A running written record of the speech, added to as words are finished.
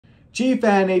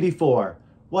Gfan 84,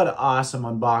 what an awesome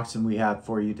unboxing we have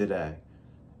for you today.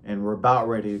 And we're about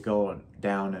ready to go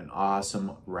down an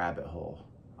awesome rabbit hole.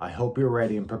 I hope you're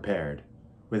ready and prepared.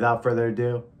 Without further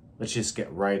ado, let's just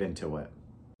get right into it.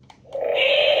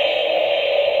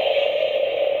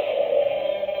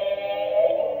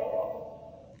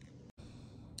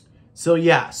 So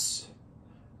yes,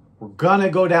 we're gonna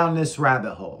go down this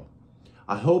rabbit hole.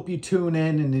 I hope you tune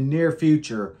in the near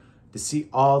future to see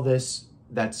all this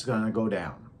that's gonna go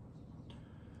down.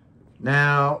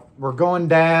 Now, we're going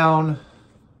down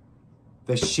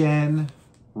the shin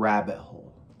rabbit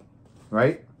hole,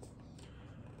 right?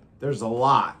 There's a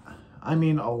lot. I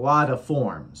mean, a lot of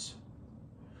forms.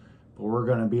 But we're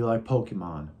gonna be like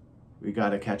Pokemon. We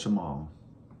gotta catch them all.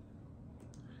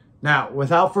 Now,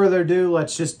 without further ado,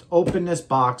 let's just open this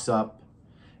box up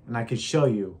and I can show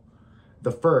you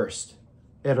the first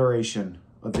iteration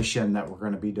of the shin that we're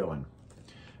gonna be doing.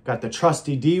 Got the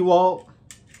trusty DeWalt.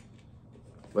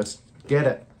 Let's get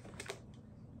it.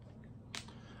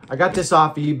 I got this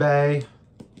off eBay.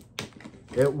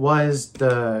 It was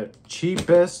the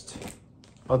cheapest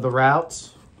of the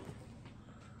routes.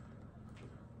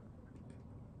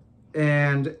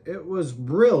 And it was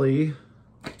really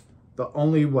the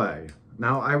only way.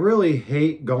 Now, I really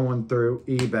hate going through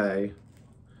eBay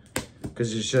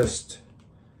because it's just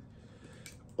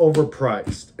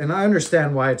overpriced. And I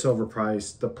understand why it's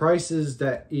overpriced. The prices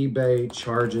that eBay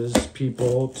charges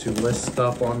people to list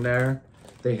stuff on there,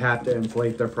 they have to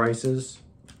inflate their prices.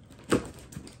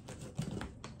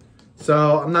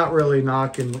 So I'm not really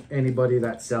knocking anybody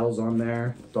that sells on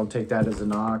there. Don't take that as a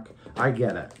knock. I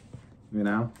get it, you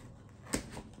know?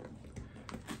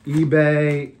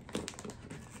 eBay.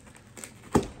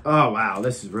 Oh, wow,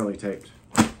 this is really taped.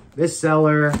 This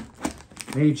seller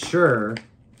made sure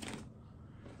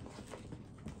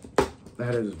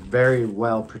that is very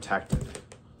well protected.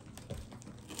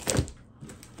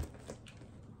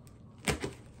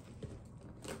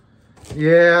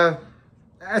 Yeah,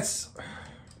 that's,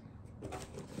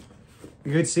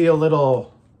 you could see a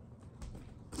little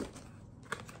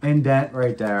indent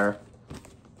right there.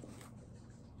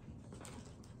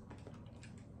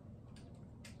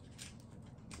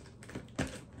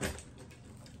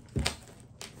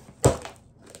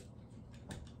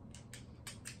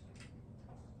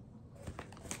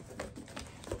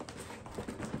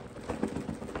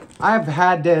 I've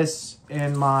had this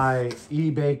in my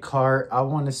eBay cart, I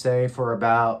want to say, for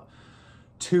about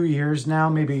 2 years now,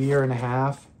 maybe a year and a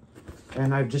half.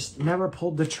 And I've just never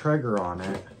pulled the trigger on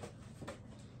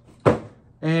it.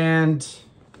 And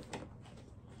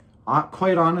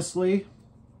quite honestly,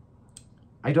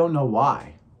 I don't know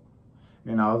why.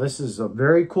 You know, this is a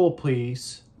very cool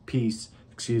piece,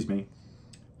 excuse me.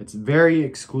 It's very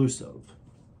exclusive.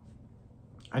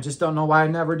 I just don't know why I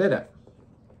never did it.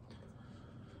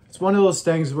 It's one of those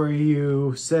things where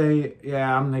you say,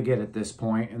 yeah, I'm going to get at this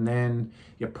point, and then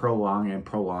you prolong it and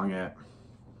prolong it.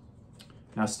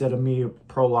 Now, instead of me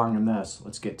prolonging this,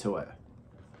 let's get to it.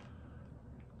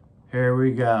 Here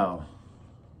we go.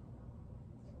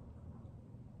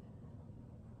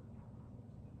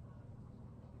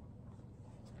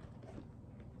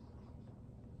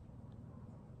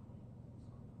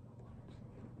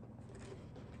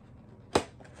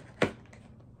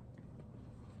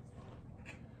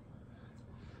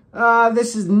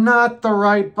 This is not the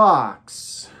right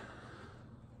box.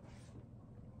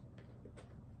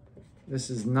 This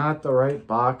is not the right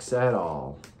box at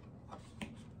all.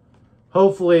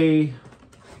 Hopefully,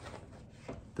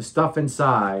 the stuff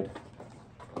inside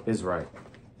is right.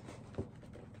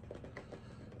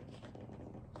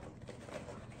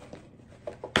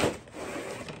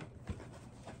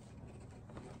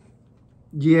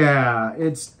 Yeah,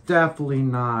 it's definitely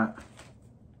not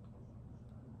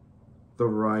the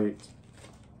right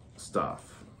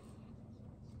stuff.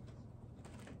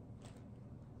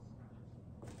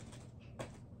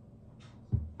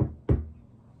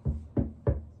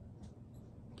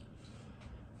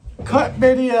 Cut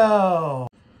video!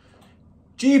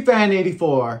 Gfan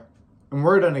 84, and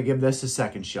we're gonna give this a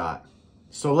second shot.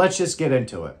 So let's just get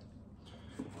into it.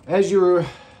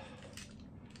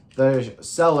 The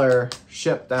seller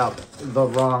shipped out the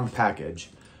wrong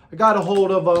package. I got a hold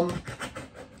of him.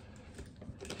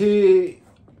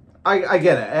 I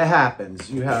get it. It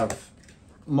happens. You have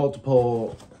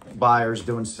multiple buyers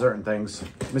doing certain things.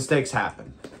 Mistakes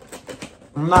happen.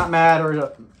 I'm not mad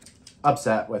or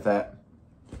upset with it.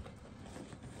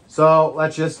 So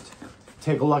let's just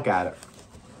take a look at it.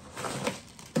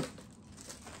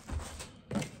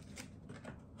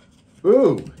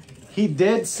 Ooh, he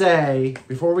did say,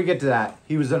 before we get to that,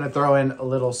 he was going to throw in a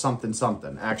little something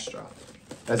something extra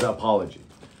as an apology.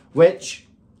 which,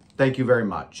 thank you very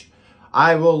much.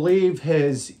 I will leave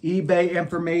his eBay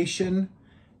information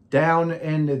down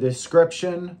in the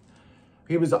description.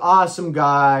 He was an awesome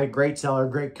guy, great seller,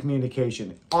 great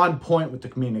communication, on point with the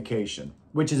communication,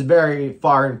 which is very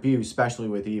far and few, especially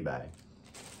with eBay.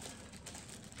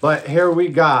 But here we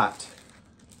got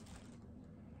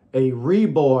a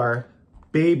Rebor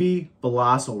baby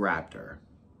Velociraptor.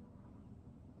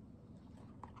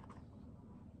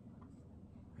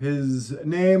 His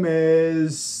name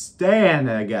is Stan,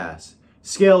 I guess.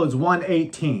 Scale is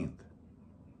 1/18,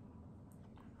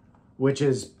 which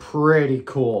is pretty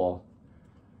cool.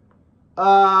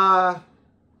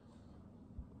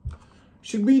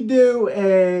 Should we do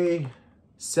a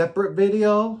separate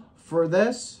video for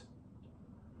this?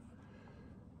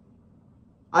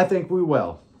 I think we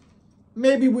will.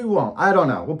 Maybe we won't. I don't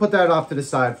know. We'll put that off to the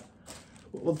side.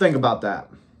 We'll think about that.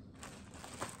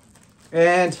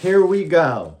 And here we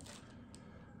go.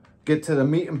 Get to the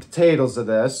meat and potatoes of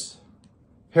this.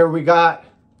 Here we got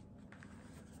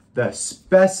the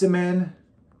Specimen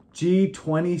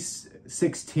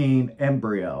G-2016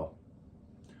 embryo.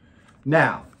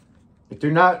 Now, if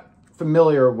you're not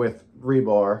familiar with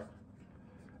Rebor,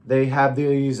 they have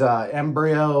these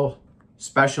embryo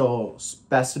special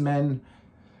specimen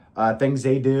things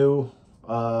they do.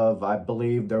 I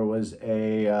believe there was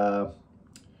a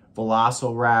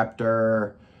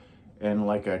Velociraptor in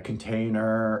like a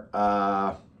container,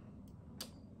 a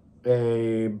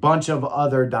bunch of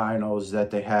other dinos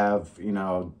that they have, you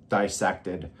know,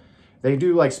 dissected. They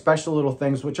do like special little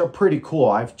things, which are pretty cool.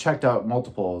 I've checked out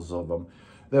multiples of them.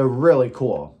 They're really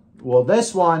cool. Well,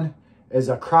 this one is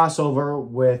a crossover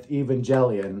with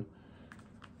Evangelion.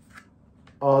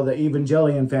 All the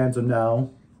Evangelion fans will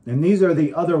know. And these are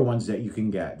the other ones that you can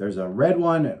get. There's a red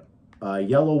one, a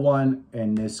yellow one,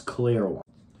 and this clear one.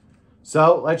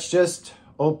 So let's just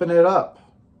open it up.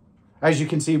 As you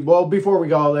can see, well, before we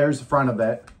go, there's the front of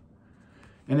it.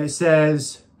 And it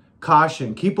says,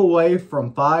 caution, keep away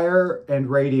from fire and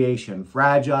radiation.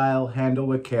 Fragile, handle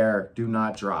with care, do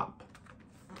not drop.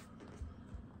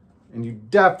 And you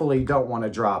definitely don't want to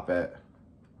drop it.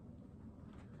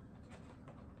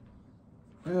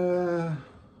 There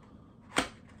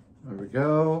we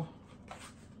go.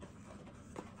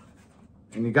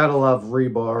 And you gotta love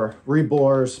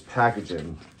Rebor's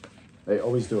packaging. They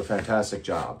always do a fantastic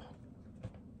job.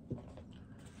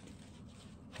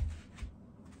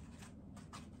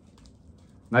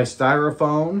 Nice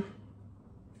styrofoam.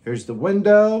 Here's the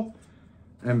window.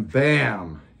 And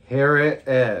bam, here it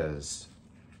is.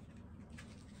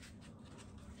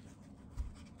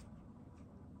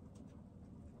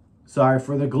 Sorry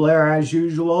for the glare as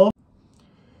usual.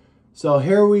 So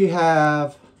here we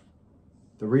have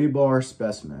the Rebor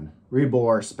specimen,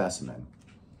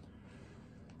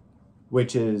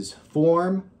 which is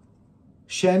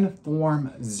Shen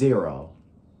Form 0.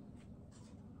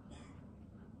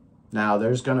 Now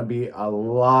there's gonna be a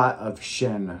lot of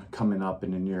Shen coming up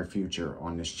in the near future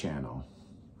on this channel.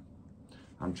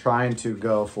 I'm trying to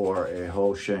go for a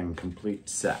whole Shen complete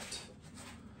set.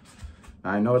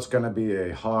 I know it's gonna be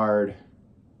a hard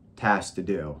task to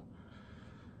do,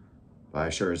 but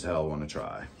I sure as hell want to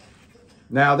try.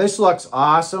 Now this looks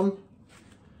awesome.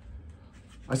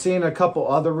 I've seen a couple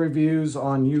other reviews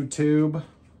on YouTube.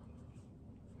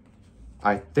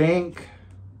 I think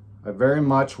I very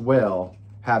much will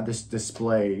have this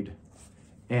displayed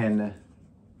in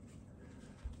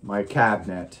my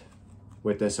cabinet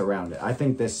with this around it. I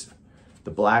think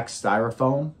the black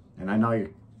styrofoam, and I know you're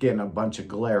getting a bunch of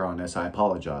glare on this, I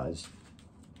apologize,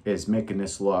 is making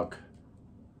this look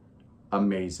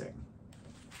amazing.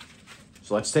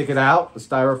 So let's take it out, the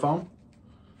styrofoam.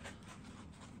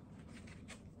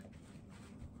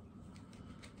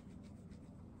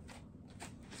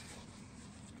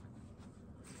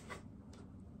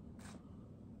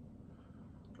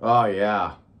 Oh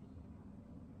yeah.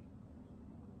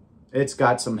 It's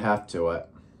got some heft to it.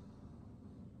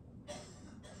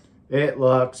 It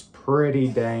looks pretty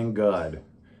dang good.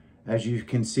 As you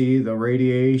can see, the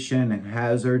radiation and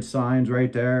hazard signs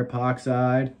right there,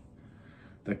 epoxide.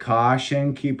 The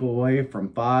caution, keep away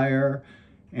from fire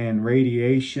and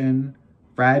radiation.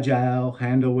 Fragile,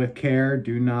 handle with care,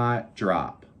 do not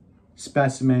drop.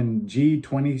 Specimen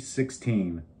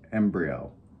G-2016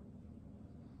 embryo.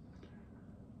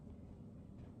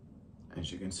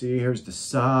 As you can see, here's the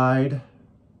side,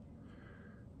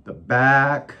 the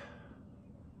back,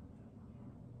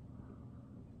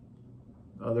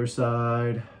 the other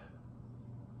side,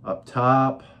 up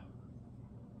top,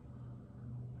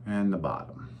 and the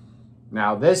bottom.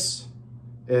 Now this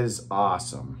is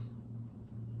awesome.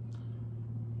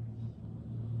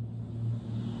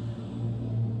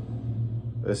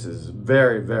 This is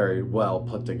very, very well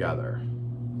put together.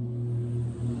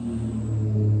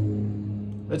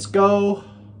 Let's go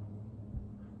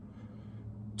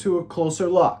to a closer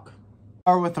look.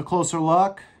 With a closer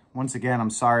look, once again, I'm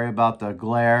sorry about the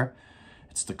glare.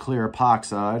 It's the clear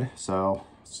epoxide, so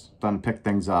it's done to pick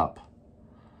things up.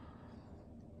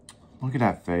 Look at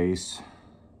that face.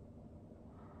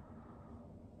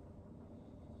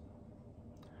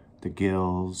 The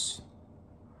gills,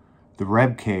 the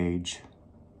rib cage,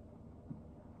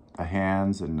 the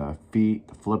hands and the feet,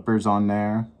 the flippers on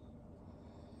there,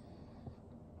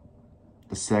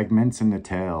 the segments and the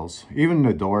tails, even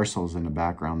the dorsals in the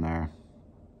background there.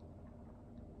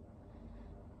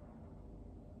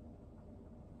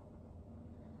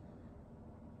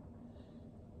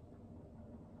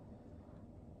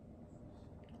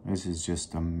 This is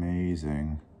just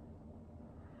amazing.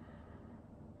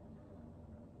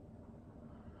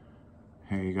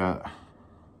 Here you got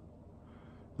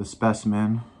the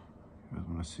specimen. You guys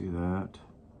want to see that?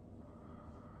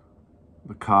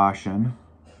 The caution.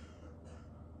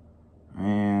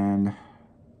 And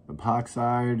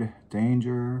epoxide,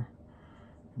 danger,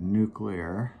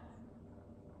 nuclear.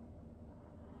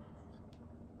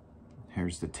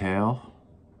 Here's the tail.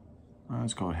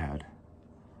 Let's go ahead.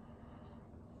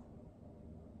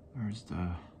 There's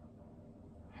the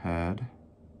head.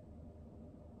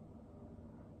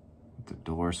 The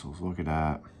dorsals, look at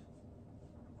that.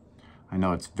 I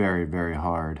know it's very, very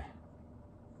hard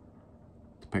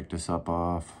to pick this up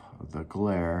off of the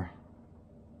glare,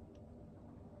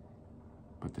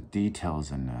 but the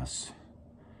details in this,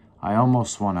 I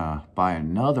almost want to buy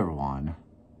another one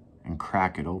and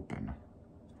crack it open.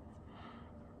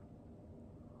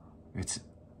 It's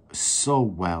so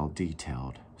well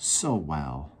detailed, so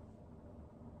well.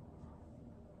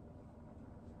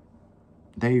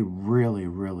 They really,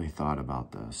 really thought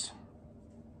about this.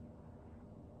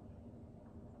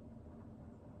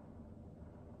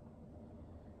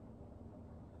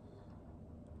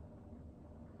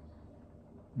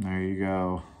 There you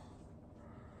go.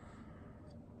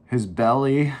 His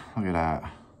belly, look at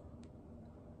that.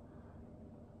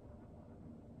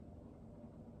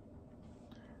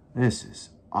 This is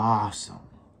awesome.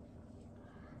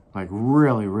 Like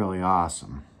really, really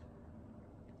awesome.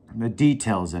 The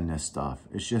details in this stuff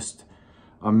is just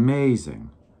amazing.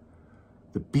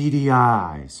 The beady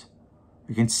eyes.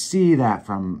 You can see that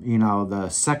from, you know, the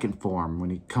second form when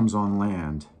he comes on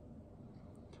land.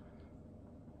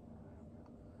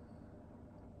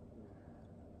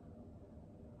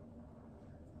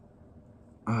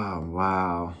 Oh,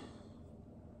 wow.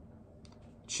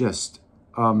 Just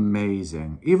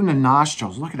amazing. Even the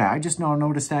nostrils, look at that. I just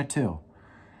noticed that too.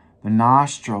 The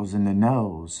nostrils and the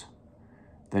nose.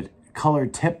 The color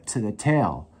tip to the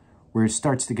tail where it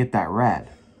starts to get that red.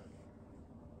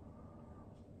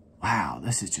 Wow,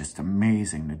 this is just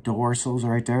amazing. The dorsals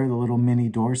right there, the little mini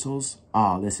dorsals.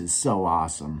 Oh, this is so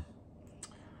awesome.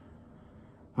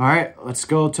 All right, let's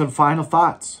go to the final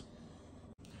thoughts.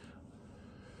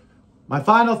 My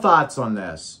final thoughts on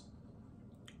this.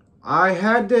 I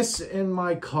had this in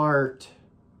my cart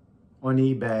on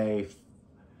eBay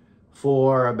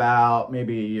for about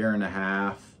maybe a year and a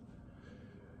half.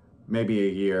 Maybe a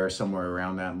year, somewhere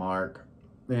around that mark.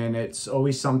 And it's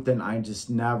always something I just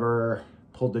never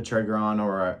pulled the trigger on,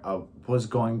 or I was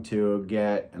going to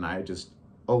get, and I just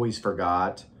always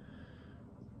forgot.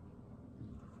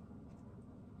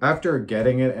 After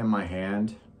getting it in my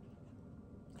hands,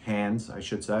 I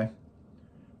should say,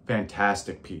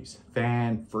 fantastic piece.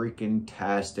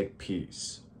 Fan-freaking-tastic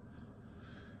piece.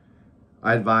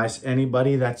 I advise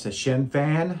anybody that's a Shin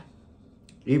fan,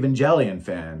 even Jellian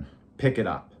fan, pick it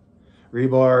up.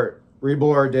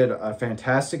 Rebor did a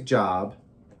fantastic job.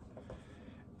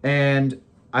 And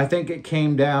I think it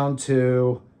came down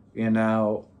to, you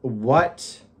know,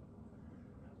 what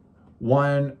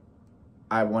one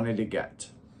I wanted to get.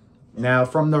 Now,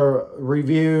 from the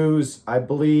reviews, I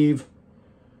believe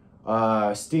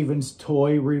Steven's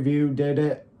Toy Review did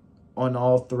it on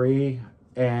all three.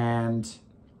 And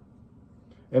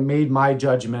it made my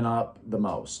judgment up the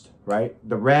most, right?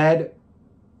 The red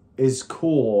is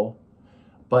cool,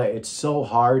 but it's so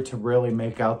hard to really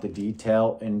make out the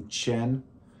detail in chin.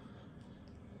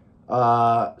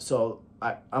 So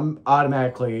I'm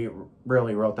automatically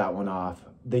really wrote that one off.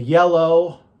 The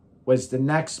yellow was the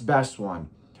next best one.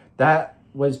 That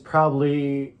was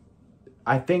probably,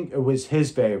 I think it was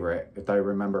his favorite, if I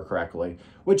remember correctly,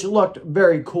 which looked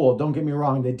very cool. Don't get me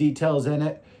wrong. The details in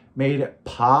it made it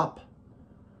pop.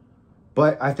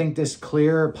 But I think this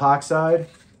clear epoxide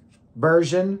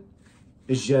version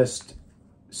is just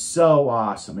So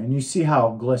awesome. And you see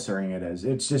how glistening it is.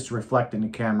 It's just reflecting the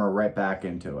camera right back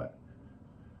into it.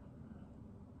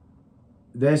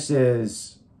 This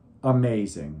is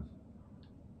amazing.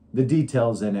 The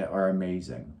details in it are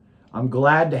amazing. I'm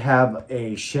glad to have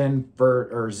a Shin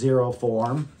Zero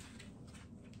form.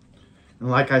 And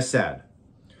like I said,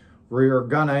 we're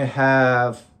gonna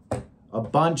have a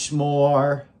bunch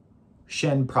more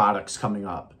Shin products coming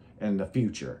up in the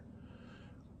future.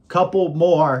 Couple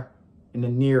more in the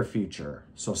near future.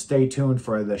 So stay tuned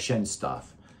for the Shin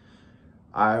stuff.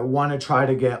 I want to try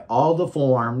to get all the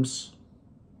forms.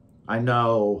 I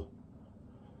know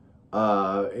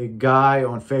a guy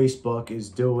on Facebook is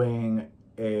doing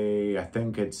I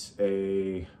think it's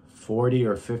a 40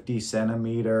 or 50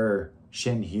 centimeter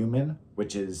Shin human,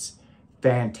 which is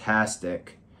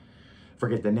fantastic.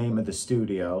 Forget the name of the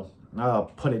studio. I'll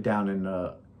put it down in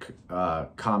the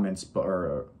comments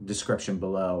or description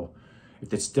below.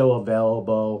 If it's still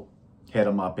available, hit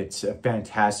them up. It's a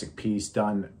fantastic piece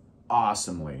done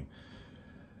awesomely.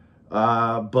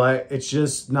 But it's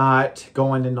just not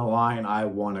going in the line I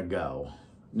want to go.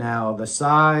 Now, the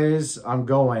size I'm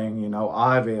going, you know,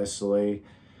 obviously,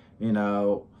 you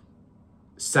know,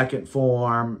 second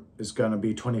form is going to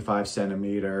be 25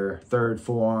 centimeter, third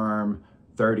form,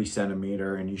 30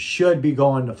 centimeter, and you should be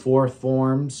going to fourth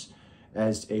forms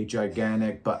as a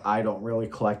gigantic, but I don't really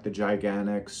collect the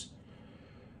gigantics.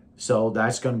 So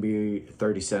that's going to be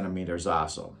 30 centimeters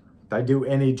also. If I do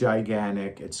any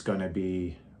gigantic, it's going to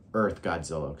be Earth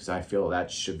Godzilla, because I feel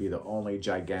that should be the only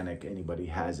gigantic anybody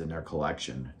has in their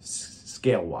collection,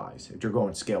 scale-wise, if you're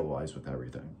going scale-wise with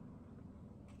everything.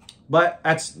 But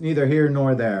that's neither here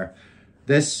nor there.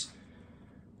 This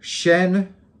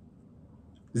Shin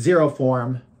Zero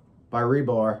form by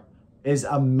Rebor is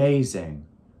amazing.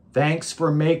 Thanks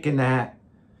for making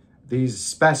these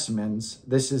specimens.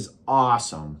 This is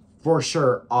awesome. For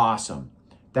sure, awesome.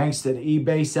 Thanks to the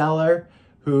eBay seller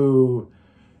who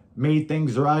made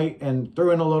things right and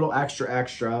threw in a little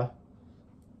extra.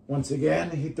 Once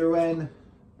again, he threw in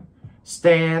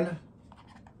Stan,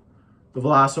 the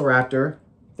Velociraptor.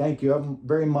 Thank you. I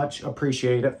very much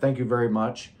appreciate it. Thank you very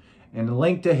much. And a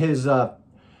link to his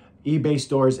eBay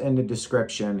stores in the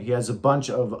description. He has a bunch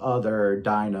of other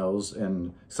dinos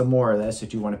and some more of this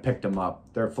if you want to pick them up.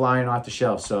 They're flying off the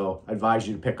shelf, so I advise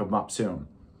you to pick them up soon.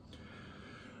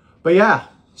 But yeah,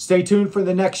 stay tuned for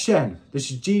the next Shin. This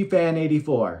is Gfan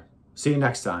 84. See you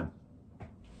next time.